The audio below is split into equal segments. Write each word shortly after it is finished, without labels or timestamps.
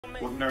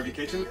Welcome to our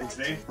kitchen, and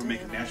today we're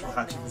making Nashville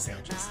hot chicken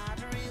sandwiches.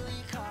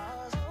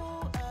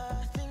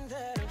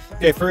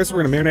 Okay, first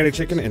we're going to marinate a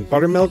chicken in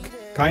buttermilk,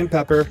 cayenne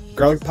pepper,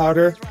 garlic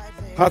powder,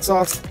 hot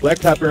sauce, black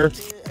pepper,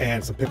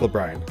 and some pickle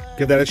brine.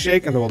 Give that a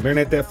shake, and then we'll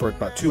marinate that for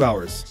about 2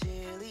 hours.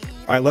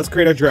 Alright, let's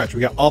create our dredge.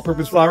 We got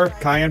all-purpose flour,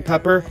 cayenne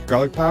pepper,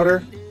 garlic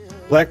powder,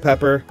 black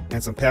pepper,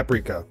 and some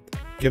paprika.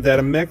 Give that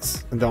a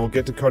mix, and then we'll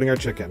get to coating our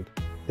chicken.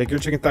 Take your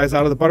chicken thighs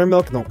out of the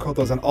buttermilk, and then we'll coat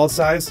those on all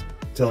sides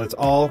until it's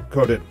all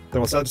coated.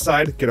 Then we'll set it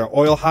aside, get our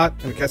oil hot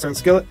in a cast iron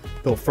skillet. Then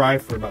we'll fry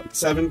for about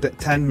 7 to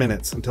 10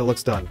 minutes until it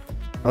looks done.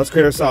 Now let's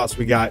create our sauce.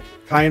 We got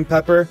cayenne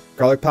pepper,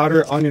 garlic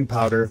powder, onion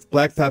powder,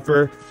 black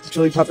pepper,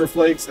 chili pepper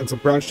flakes, and some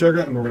brown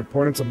sugar, and we're going to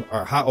pour in some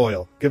our hot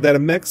oil. Give that a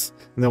mix,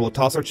 and then we'll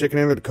toss our chicken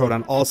in there to coat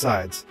on all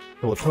sides.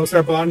 Then we'll toast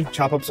our bun,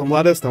 chop up some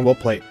lettuce, then we'll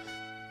plate.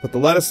 Put the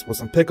lettuce with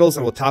some pickles,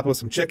 and we'll top it with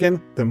some chicken,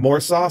 then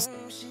more sauce.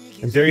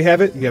 And there you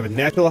have it. You have a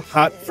Nashville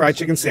hot fried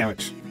chicken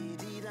sandwich.